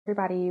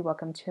Everybody,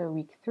 welcome to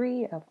week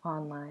 3 of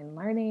online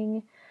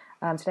learning.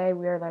 Today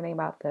we are learning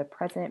about the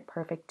present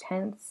perfect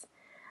tense.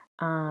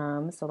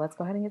 So let's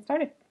go ahead and get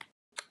started.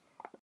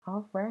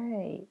 All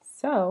right,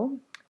 so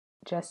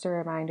just a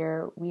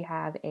reminder, we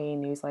have a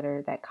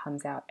newsletter that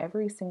comes out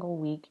every single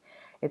week.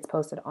 It's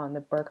posted on the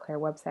Berclair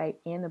website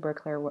and the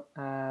Berclair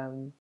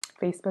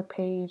Facebook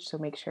page, so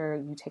make sure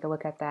you take a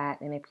look at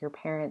that. And if your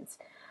parents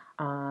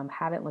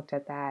haven't looked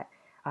at that,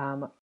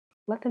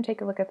 let them take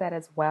a look at that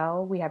as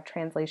well. We have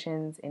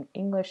translations in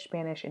English,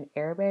 Spanish, and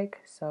Arabic,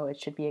 so it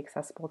should be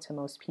accessible to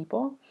most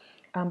people.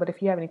 But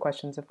if you have any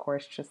questions, of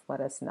course, just let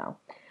us know.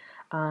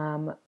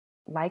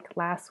 Like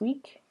last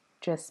week,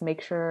 just make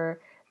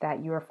sure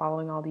that you are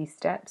following all these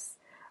steps.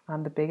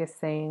 The biggest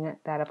thing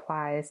that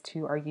applies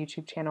to our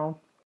YouTube channel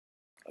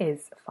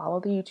is follow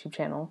the YouTube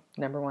channel,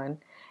 number one,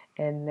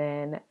 and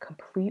then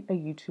complete a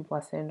YouTube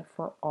lesson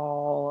for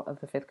all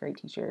of the 5th grade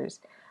teachers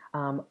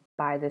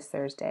by this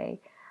Thursday.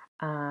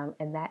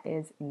 And that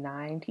is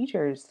 9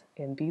 teachers.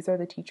 And these are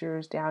the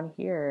teachers down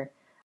here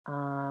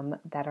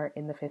that are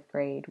in the 5th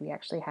grade. We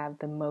actually have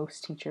the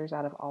most teachers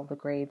out of all the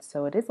grades,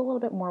 so it is a little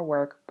bit more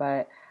work,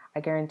 but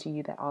I guarantee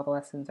you that all the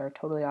lessons are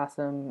totally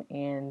awesome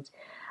and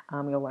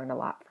you'll learn a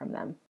lot from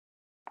them.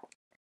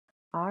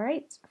 All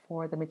right,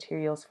 for the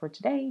materials for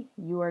today,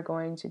 you are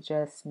going to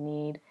just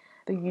need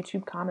the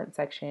YouTube comment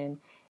section.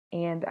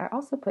 And I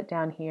also put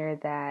down here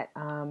that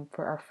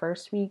for our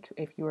first week,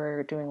 if you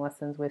were doing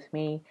lessons with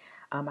me,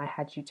 I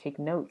had you take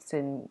notes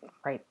and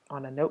write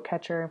on a note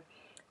catcher.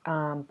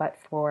 But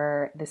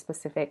for this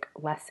specific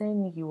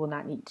lesson, you will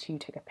not need to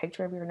take a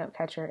picture of your note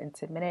catcher and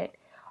submit it.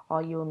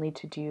 All you will need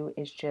to do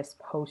is just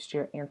post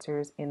your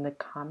answers in the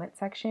comment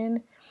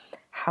section.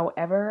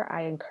 However,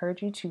 I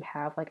encourage you to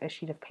have like a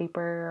sheet of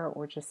paper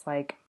or just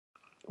like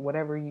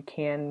whatever you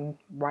can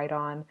write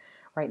on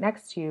right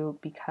next to you,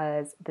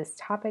 because this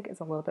topic is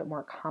a little bit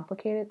more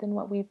complicated than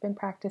what we've been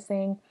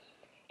practicing.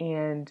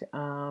 And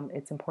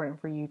it's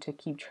important for you to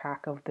keep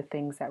track of the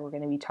things that we're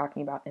going to be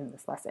talking about in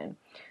this lesson.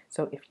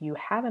 So if you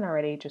haven't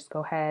already, just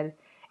go ahead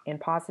and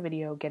pause the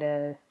video, get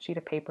a sheet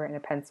of paper and a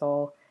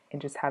pencil,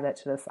 and just have that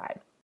to the side.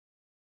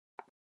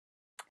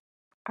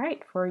 All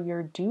right, for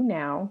your do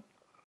now,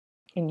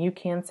 and you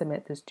can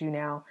submit this do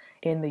now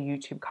in the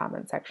YouTube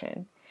comment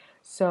section.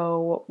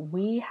 So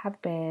we have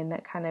been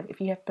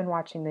if you have been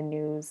watching the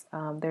news,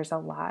 there's a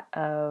lot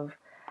of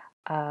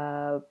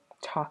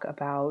talk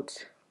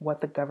about what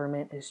the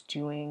government is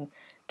doing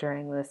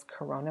during this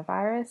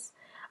coronavirus.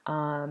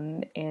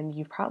 And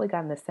you've probably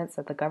gotten the sense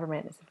that the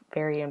government is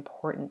very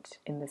important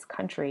in this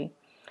country,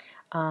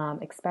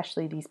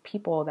 especially these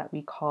people that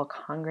we call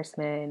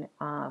congressmen,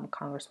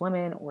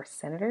 congresswomen, or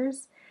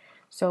senators.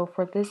 So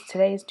for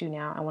today's do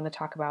now, I want to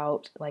talk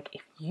about like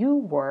if you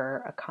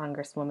were a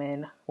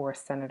congresswoman or a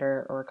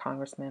senator or a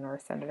congressman or a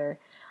senator,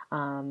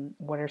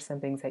 what are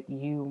some things that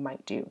you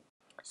might do?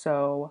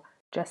 So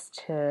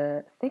just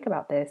to think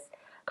about this,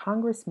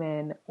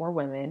 congressmen or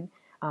women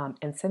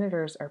and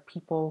senators are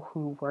people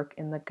who work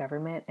in the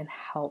government and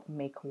help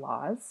make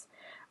laws.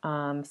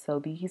 So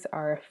these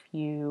are a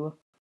few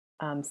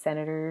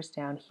senators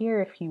down here.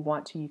 If you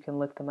want to, you can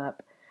look them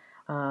up.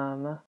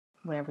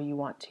 Whenever you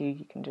want to,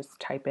 you can just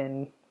type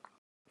in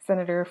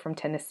senator from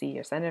Tennessee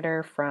or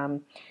senator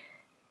from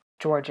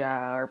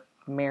Georgia or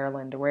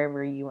Maryland or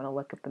wherever you want to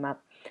look at them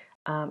up.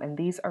 And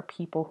these are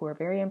people who are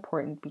very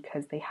important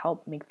because they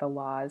help make the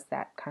laws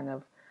that kind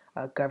of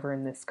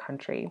govern this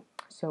country.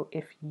 So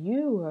if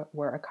you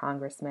were a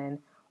congressman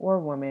or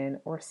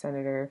woman or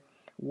senator,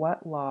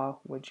 what law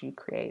would you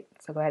create?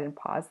 So go ahead and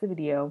pause the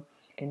video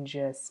and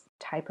just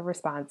type a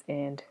response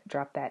and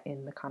drop that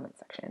in the comment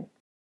section.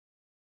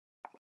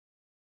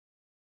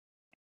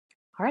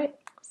 All right,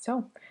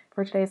 so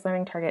for today's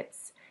learning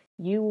targets,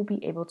 you will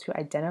be able to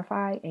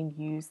identify and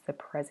use the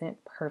present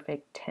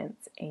perfect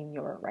tense in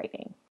your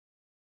writing.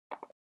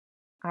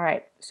 All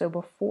right, so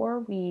before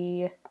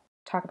we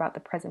talk about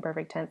the present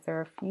perfect tense, there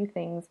are a few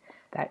things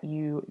that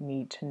you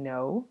need to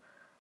know.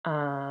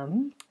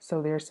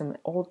 So there's some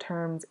old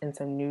terms and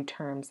some new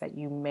terms that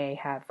you may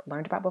have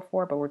learned about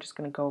before, but we're just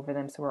going to go over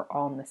them so we're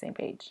all on the same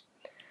page.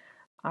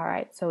 All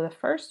right, so the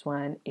first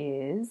one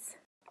is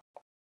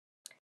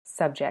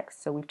subjects.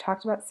 So we've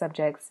talked about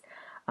subjects.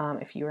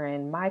 If you were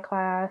in my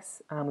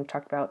class, we've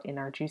talked about in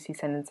our juicy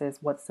sentences,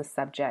 what's the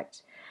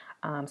subject?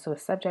 So a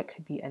subject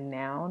could be a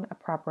noun, a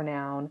proper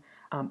noun,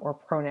 or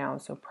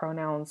pronouns. So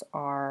pronouns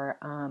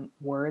are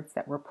words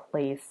that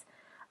replace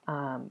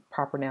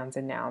proper nouns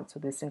and nouns. So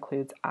this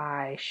includes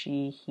I,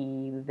 she,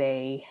 he,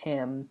 they,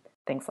 him,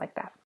 things like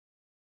that.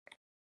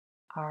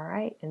 All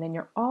right, and then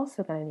you're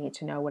also going to need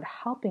to know what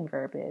a helping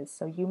verb is.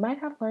 So you might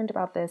have learned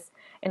about this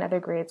in other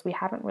grades. We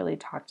haven't really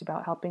talked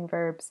about helping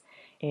verbs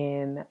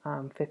in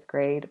 5th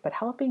grade, but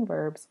helping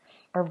verbs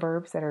are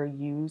verbs that are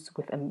used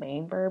with a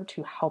main verb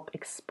to help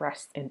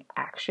express an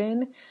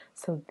action.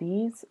 So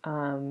these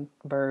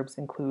verbs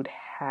include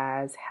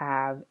has,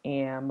 have,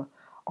 am,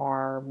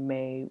 are,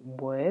 may,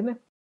 would.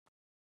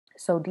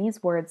 So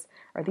these words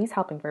or these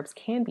helping verbs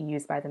can be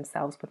used by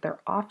themselves, but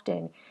they're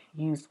often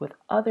used with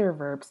other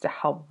verbs to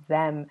help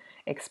them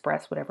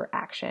express whatever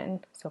action.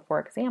 So for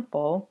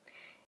example,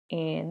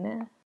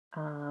 we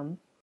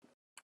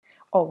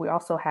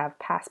also have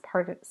past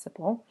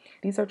participle.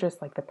 These are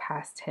just like the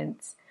past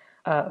tense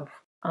of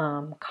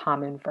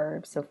common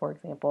verbs. So for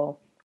example,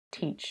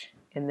 teach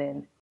and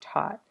then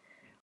taught,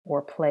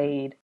 or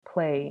played,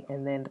 play,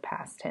 and then the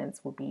past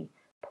tense would be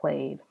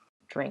played,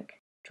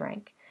 drink,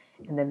 drank.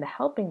 And then the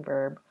helping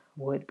verb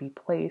would be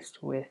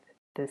placed with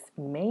this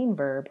main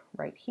verb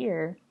right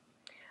here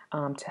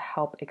to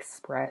help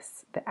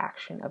express the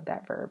action of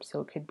that verb.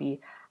 So it could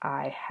be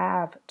I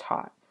have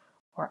taught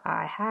or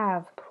I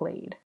have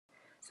played.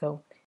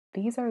 So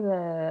these are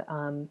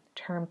the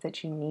terms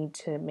that you need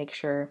to make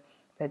sure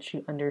that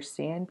you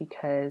understand,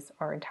 because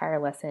our entire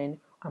lesson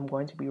I'm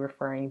going to be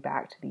referring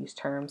back to these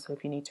terms. So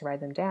if you need to write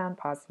them down,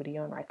 pause the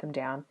video and write them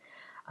down.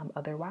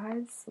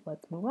 Otherwise,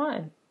 let's move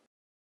on.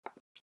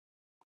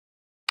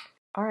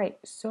 All right,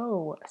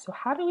 so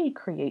how do we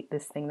create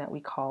this thing that we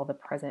call the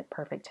present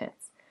perfect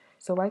tense?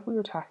 So like we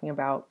were talking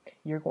about,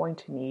 you're going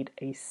to need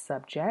a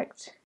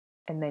subject,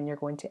 and then you're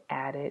going to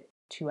add it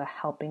to a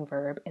helping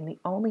verb. And the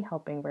only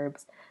helping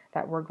verbs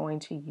that we're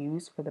going to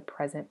use for the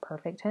present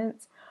perfect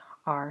tense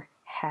are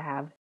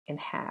have and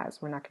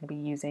has. We're not going to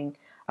be using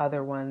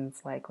other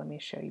ones like, let me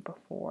show you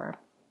before.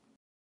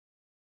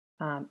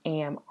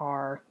 Am,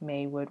 are,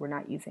 may, would. We're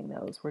not using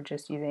those. We're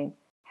just using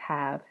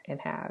have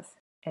and has.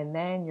 And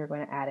then you're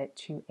going to add it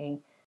to a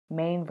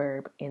main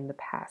verb in the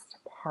past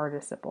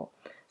participle.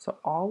 So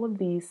all of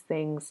these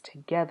things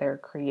together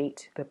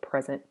create the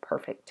present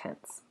perfect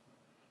tense.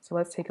 So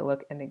let's take a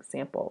look at an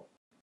example.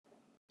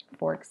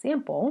 For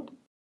example,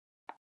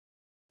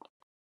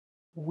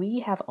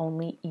 we have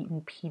only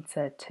eaten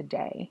pizza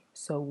today.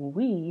 So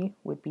we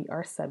would be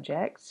our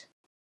subject.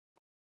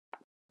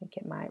 Let me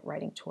get my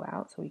writing tool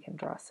out so we can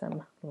draw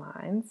some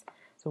lines.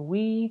 So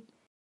we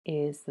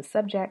is the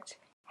subject.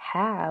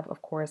 Have,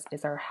 of course,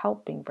 is our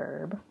helping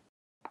verb.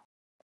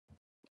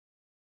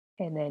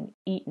 And then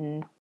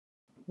eaten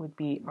would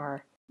be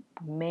our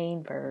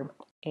main verb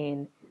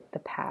in the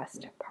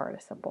past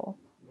participle.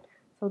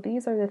 So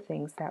these are the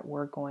things that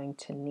we're going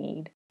to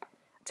need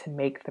to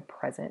make the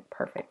present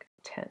perfect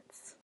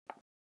tense.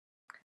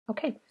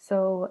 Okay,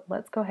 so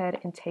let's go ahead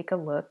and take a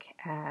look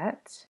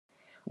at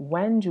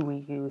when do we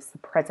use the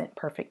present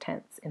perfect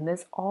tense. And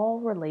this all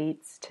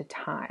relates to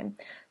time.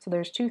 So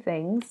there's two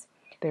things.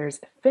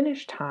 There's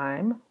finished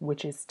time,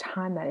 which is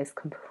time that is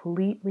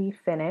completely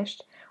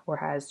finished or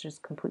has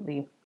just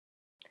completely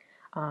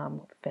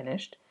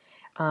finished.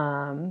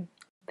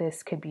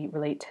 This could be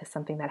relate to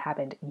something that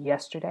happened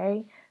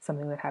yesterday,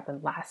 something that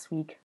happened last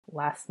week,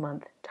 last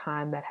month,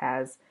 time that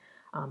has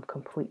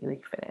completely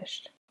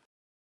finished.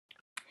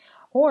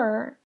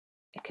 Or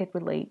it could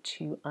relate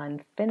to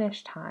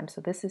unfinished time.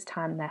 So this is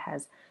time that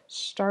has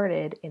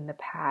started in the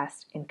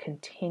past and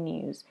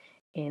continues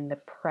in the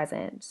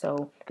present.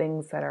 So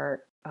things that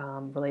are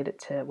related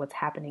to what's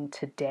happening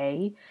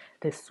today,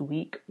 this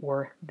week,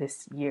 or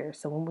this year.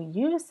 So when we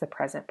use the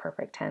present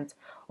perfect tense,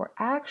 we're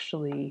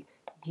actually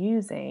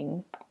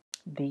using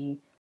the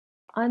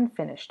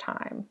unfinished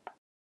time.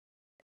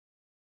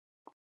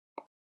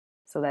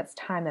 So that's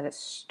time that has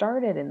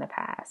started in the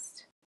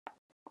past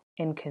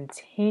and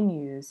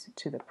continues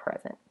to the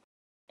present.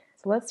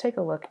 So let's take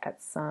a look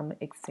at some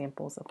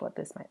examples of what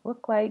this might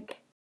look like.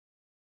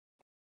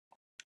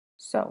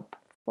 So,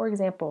 for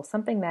example,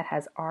 something that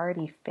has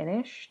already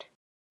finished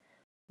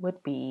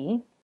would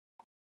be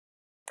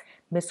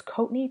Miss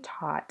Coatney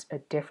taught a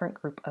different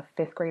group of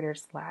fifth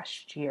graders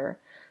last year.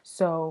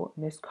 So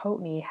Miss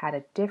Coatney had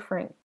a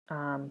different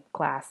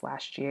class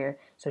last year,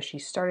 so she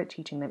started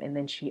teaching them, and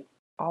then she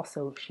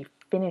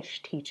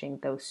finished teaching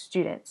those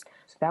students.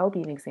 So that would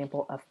be an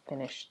example of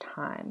finished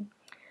time.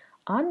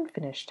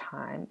 Unfinished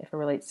time, if it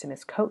relates to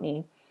Miss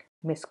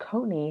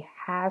Coatney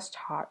has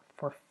taught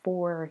for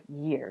 4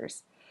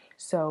 years.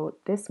 So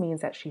this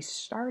means that she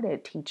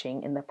started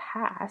teaching in the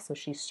past. So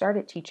she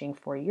started teaching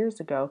 4 years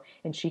ago,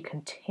 and she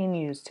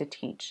continues to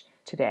teach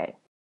today.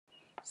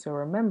 So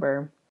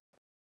remember,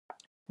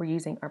 we're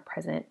using our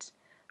present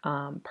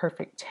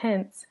perfect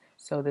tense.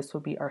 So this will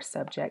be our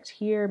subject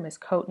here, Miss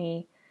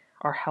Coatney.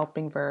 Our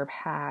helping verb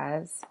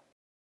has.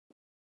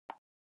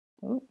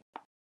 And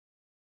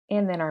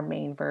then our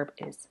main verb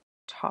is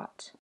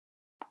taught.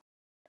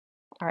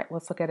 All right,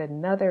 let's look at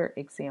another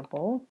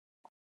example.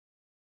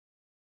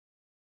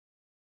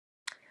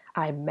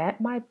 I met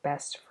my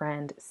best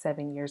friend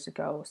 7 years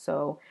ago.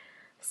 So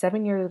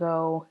 7 years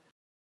ago,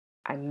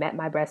 I met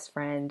my best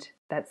friend.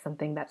 That's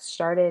something that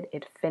started,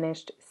 it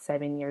finished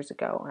 7 years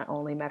ago. I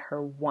only met her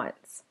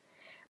once.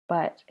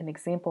 But an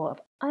example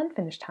of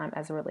unfinished time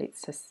as it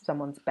relates to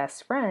someone's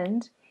best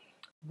friend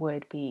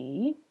would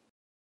be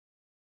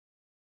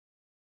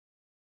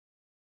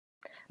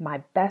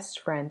my best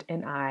friend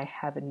and I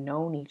have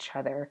known each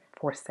other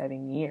for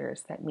 7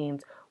 years. That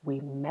means we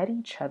met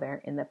each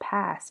other in the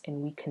past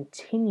and we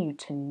continue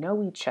to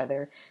know each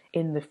other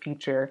in the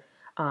future,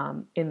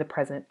 in the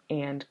present,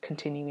 and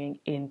continuing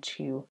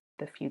into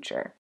the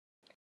future.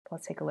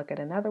 Let's take a look at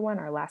another one,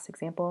 our last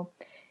example.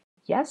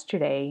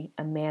 Yesterday,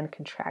 a man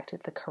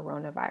contracted the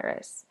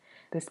coronavirus.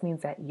 This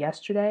means that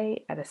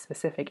yesterday, at a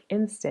specific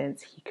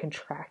instance, he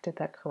contracted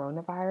that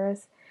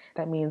coronavirus.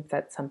 That means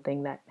that's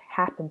something that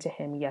happened to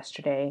him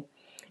yesterday,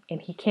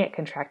 and he can't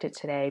contract it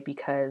today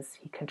because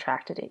he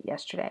contracted it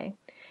yesterday.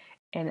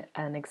 And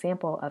an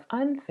example of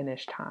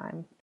unfinished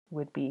time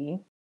would be,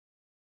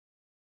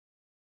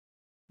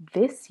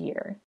 this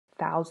year,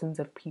 thousands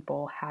of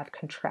people have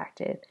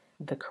contracted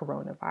the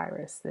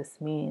coronavirus.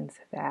 This means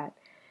that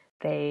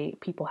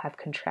people have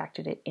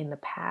contracted it in the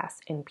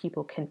past, and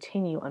people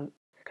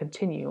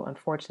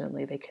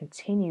unfortunately, they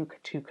continue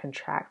to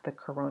contract the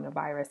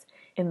coronavirus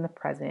in the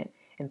present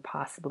and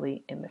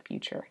possibly in the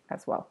future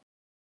as well.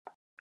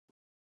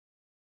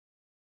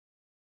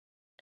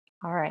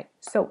 All right,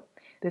 so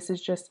this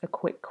is just a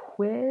quick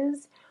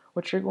quiz.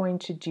 What you're going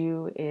to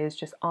do is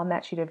just on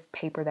that sheet of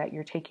paper that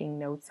you're taking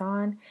notes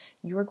on,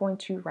 you are going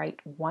to write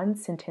one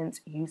sentence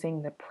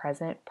using the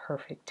present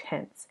perfect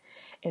tense.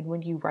 And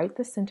when you write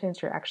the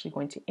sentence, you're actually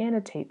going to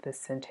annotate this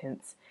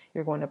sentence.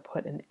 You're going to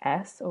put an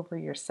S over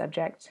your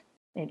subject,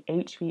 an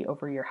HV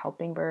over your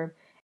helping verb,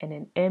 and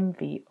an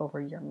MV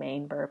over your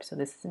main verb. So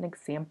this is an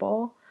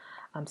example.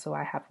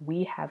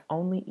 We have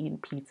only eaten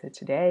pizza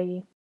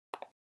today.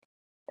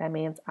 That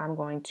means I'm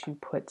going to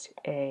put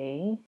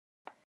a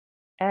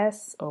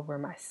S over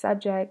my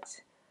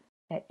subject,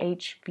 an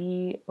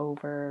HV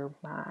over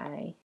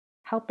my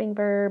helping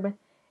verb,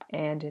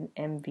 and an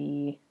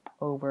MV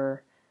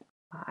over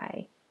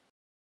my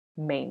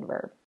main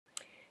verb.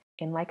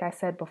 And like I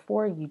said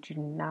before, you do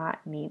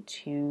not need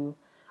to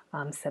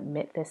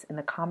submit this in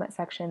the comment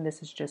section.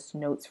 This is just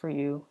notes for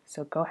you.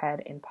 So go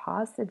ahead and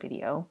pause the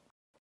video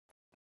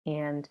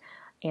and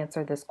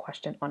answer this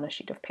question on a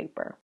sheet of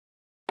paper.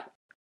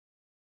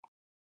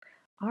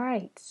 All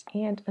right,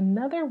 and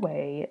another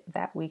way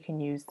that we can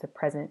use the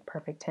present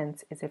perfect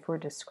tense is if we're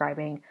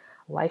describing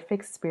life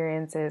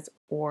experiences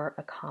or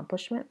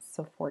accomplishments.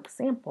 So for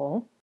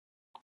example,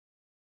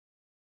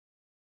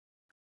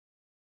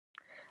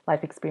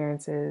 life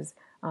experiences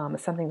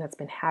is something that's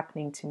been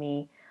happening to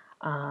me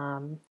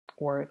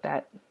or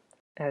that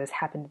has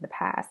happened in the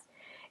past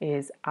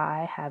is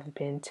I have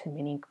been to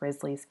many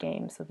Grizzlies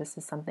games. So this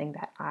is something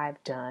that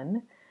I've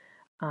done.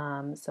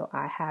 So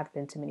I have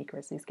been to many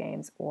Grizzlies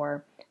games,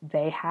 or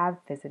they have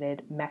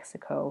visited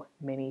Mexico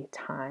many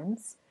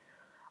times.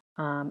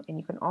 And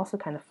you can also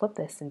kind of flip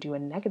this and do a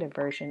negative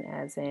version,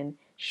 as in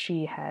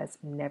she has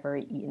never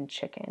eaten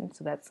chicken.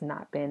 So that's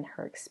not been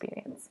her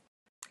experience.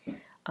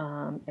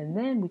 And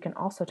then we can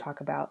also talk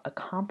about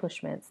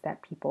accomplishments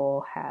that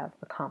people have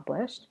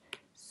accomplished.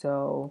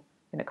 So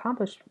an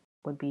accomplishment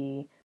would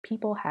be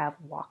people have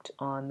walked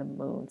on the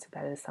moon. So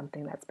that is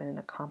something that's been an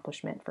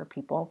accomplishment for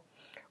people.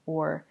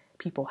 Or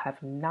people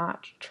have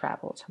not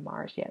traveled to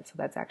Mars yet. So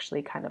that's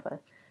actually kind of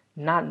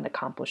not an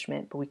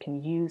accomplishment, but we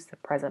can use the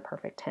present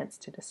perfect tense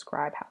to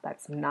describe how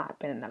that's not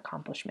been an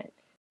accomplishment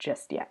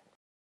just yet.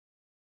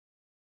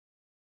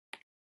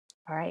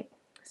 All right,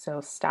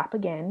 so stop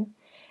again,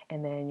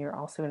 and then you're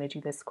also going to do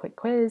this quick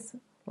quiz.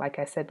 Like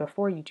I said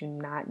before, you do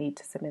not need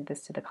to submit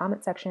this to the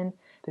comment section.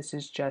 This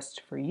is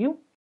just for you.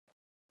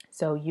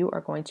 So you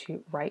are going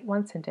to write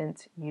one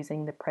sentence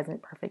using the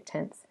present perfect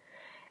tense.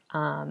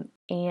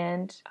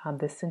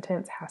 This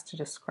sentence has to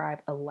describe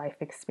a life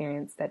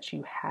experience that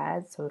you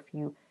had. So if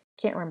you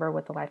can't remember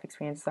what the life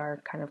experiences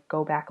are, kind of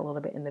go back a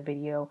little bit in the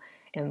video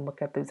and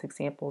look at those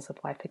examples of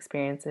life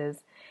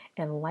experiences.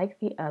 And like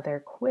the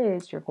other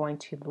quiz, you're going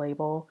to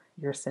label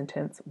your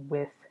sentence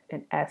with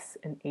an S,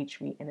 an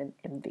HV, and an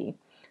MV.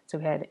 So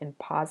go ahead and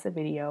pause the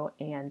video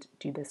and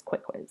do this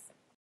quick quiz.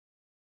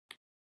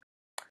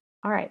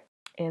 All right.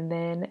 And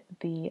then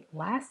the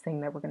last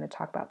thing that we're going to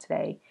talk about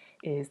today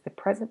is the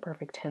present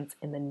perfect tense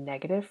in the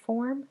negative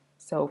form.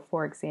 So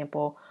for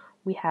example,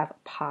 we have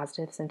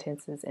positive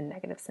sentences and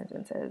negative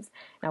sentences.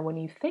 Now, when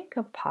you think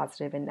of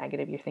positive and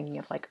negative, you're thinking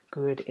of like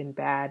good and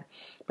bad,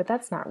 but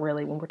that's not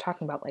really, when we're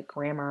talking about like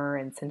grammar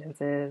and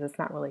sentences, it's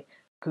not really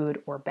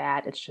good or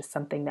bad. It's just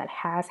something that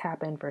has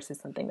happened versus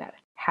something that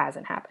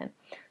hasn't happened.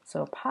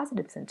 So a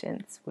positive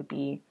sentence would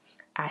be,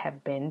 I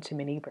have been to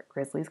many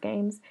Grizzlies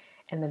games.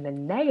 And then the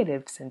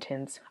negative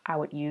sentence, I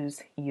would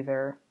use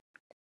either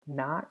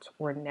not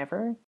or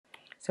never.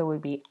 So it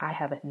would be, I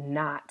have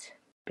not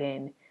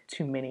been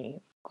to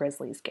many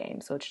Grizzlies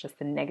games. So it's just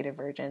the negative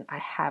version. I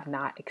have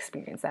not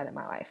experienced that in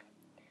my life.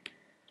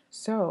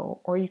 So,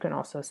 or you can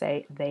also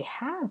say they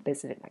have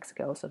visited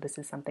Mexico. So this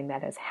is something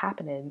that has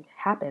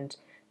happened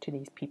to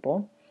these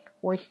people.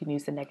 Or you can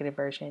use the negative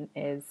version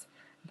is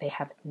they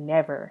have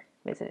never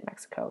visited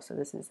Mexico. So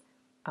this is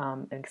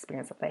an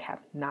experience that they have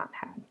not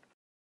had.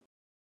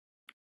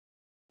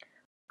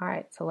 All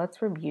right, so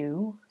let's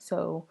review.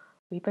 So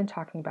we've been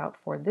talking about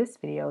for this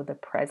video, the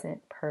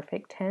present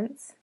perfect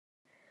tense.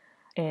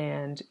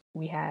 And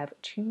we have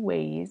two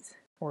ways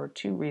or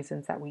two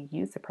reasons that we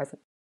use the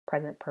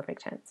present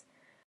perfect tense.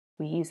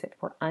 We use it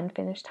for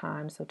unfinished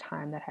time, so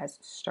time that has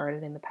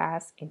started in the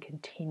past and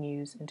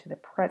continues into the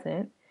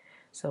present.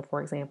 So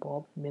for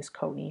example, Ms.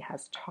 Courtney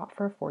has taught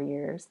for 4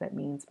 years. That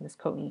means Ms.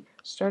 Courtney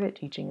started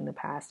teaching in the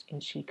past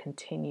and she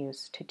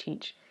continues to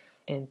teach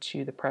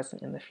into the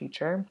present and the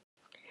future.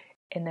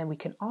 And then we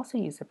can also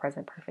use the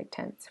present perfect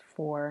tense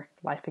for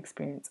life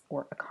experience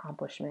or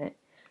accomplishment.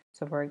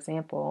 So for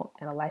example,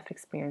 in a life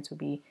experience would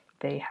be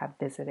they have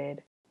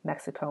visited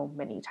Mexico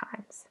many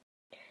times.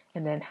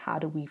 And then how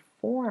do we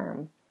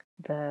form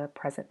the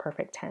present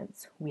perfect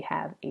tense? We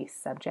have a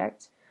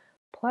subject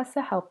plus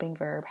a helping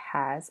verb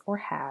has or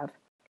have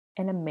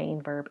and a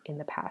main verb in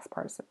the past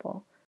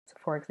participle. So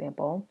for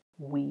example,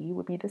 we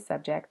would be the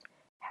subject,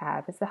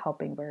 have is the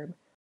helping verb,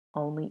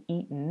 only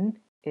eaten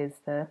is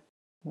the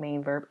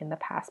main verb in the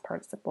past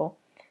participle,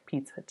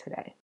 pizza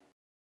today.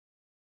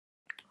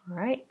 All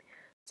right,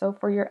 so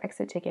for your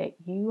exit ticket,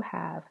 you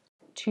have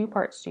 2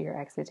 parts to your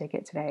exit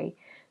ticket today.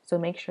 So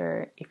make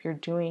sure if you're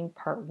doing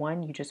part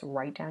 1, you just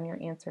write down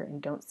your answer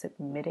and don't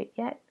submit it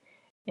yet.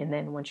 And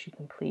then once you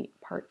complete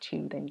part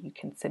 2, then you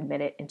can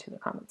submit it into the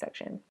comment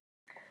section.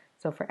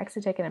 So for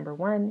exit ticket number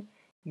 1,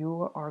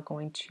 you are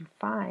going to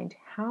find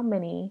how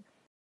many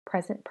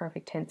present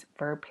perfect tense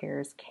verb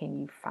pairs can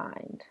you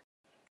find.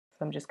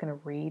 So I'm just going to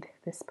read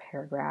this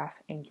paragraph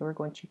and you're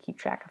going to keep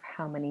track of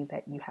how many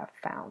that you have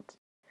found.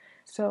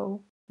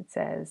 So it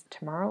says,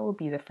 tomorrow will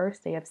be the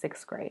first day of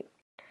 6th grade.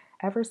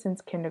 Ever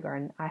since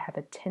kindergarten, I have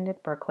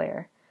attended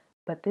Berclair,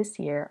 but this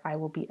year I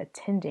will be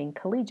attending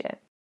collegiate.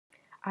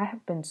 I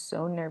have been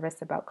so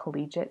nervous about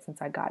collegiate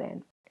since I got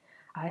in.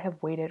 I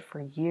have waited for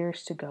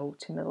years to go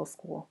to middle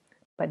school,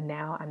 but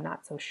now I'm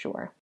not so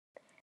sure.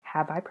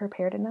 Have I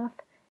prepared enough?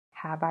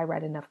 Have I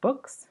read enough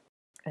books?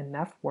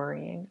 Enough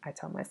worrying, I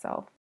tell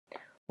myself.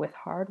 With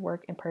hard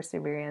work and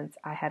perseverance,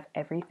 I have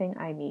everything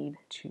I need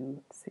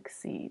to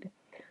succeed.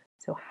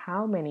 So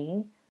how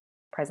many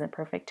present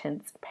perfect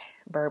tense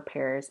verb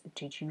pairs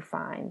did you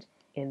find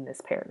in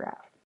this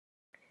paragraph?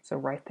 So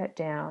write that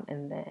down,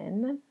 and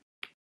then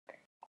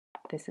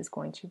this is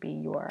going to be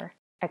your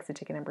exit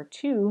ticket number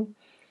 2.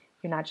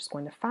 You're not just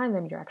going to find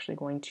them, you're actually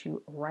going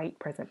to write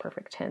present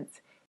perfect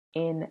tense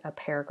in a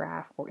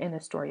paragraph or in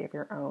a story of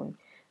your own.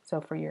 So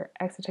for your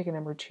exit ticket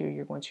number 2,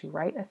 you're going to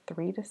write a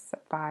 3 to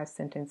 5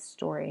 sentence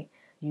story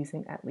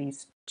using at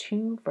least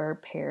 2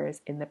 verb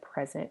pairs in the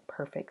present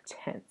perfect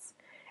tense.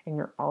 And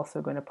you're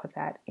also going to put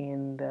that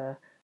in the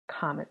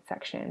comment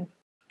section.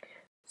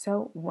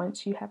 So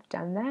once you have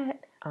done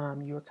that,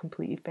 you are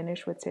completely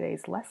finished with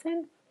today's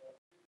lesson.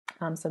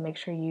 So make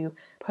sure you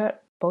put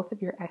both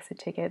of your exit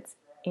tickets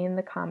in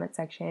the comment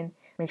section.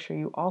 Make sure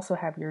you also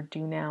have your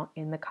do now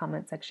in the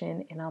comment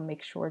section, and I'll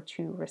make sure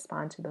to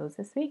respond to those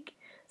this week.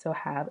 So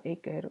have a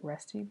good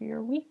rest of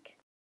your week.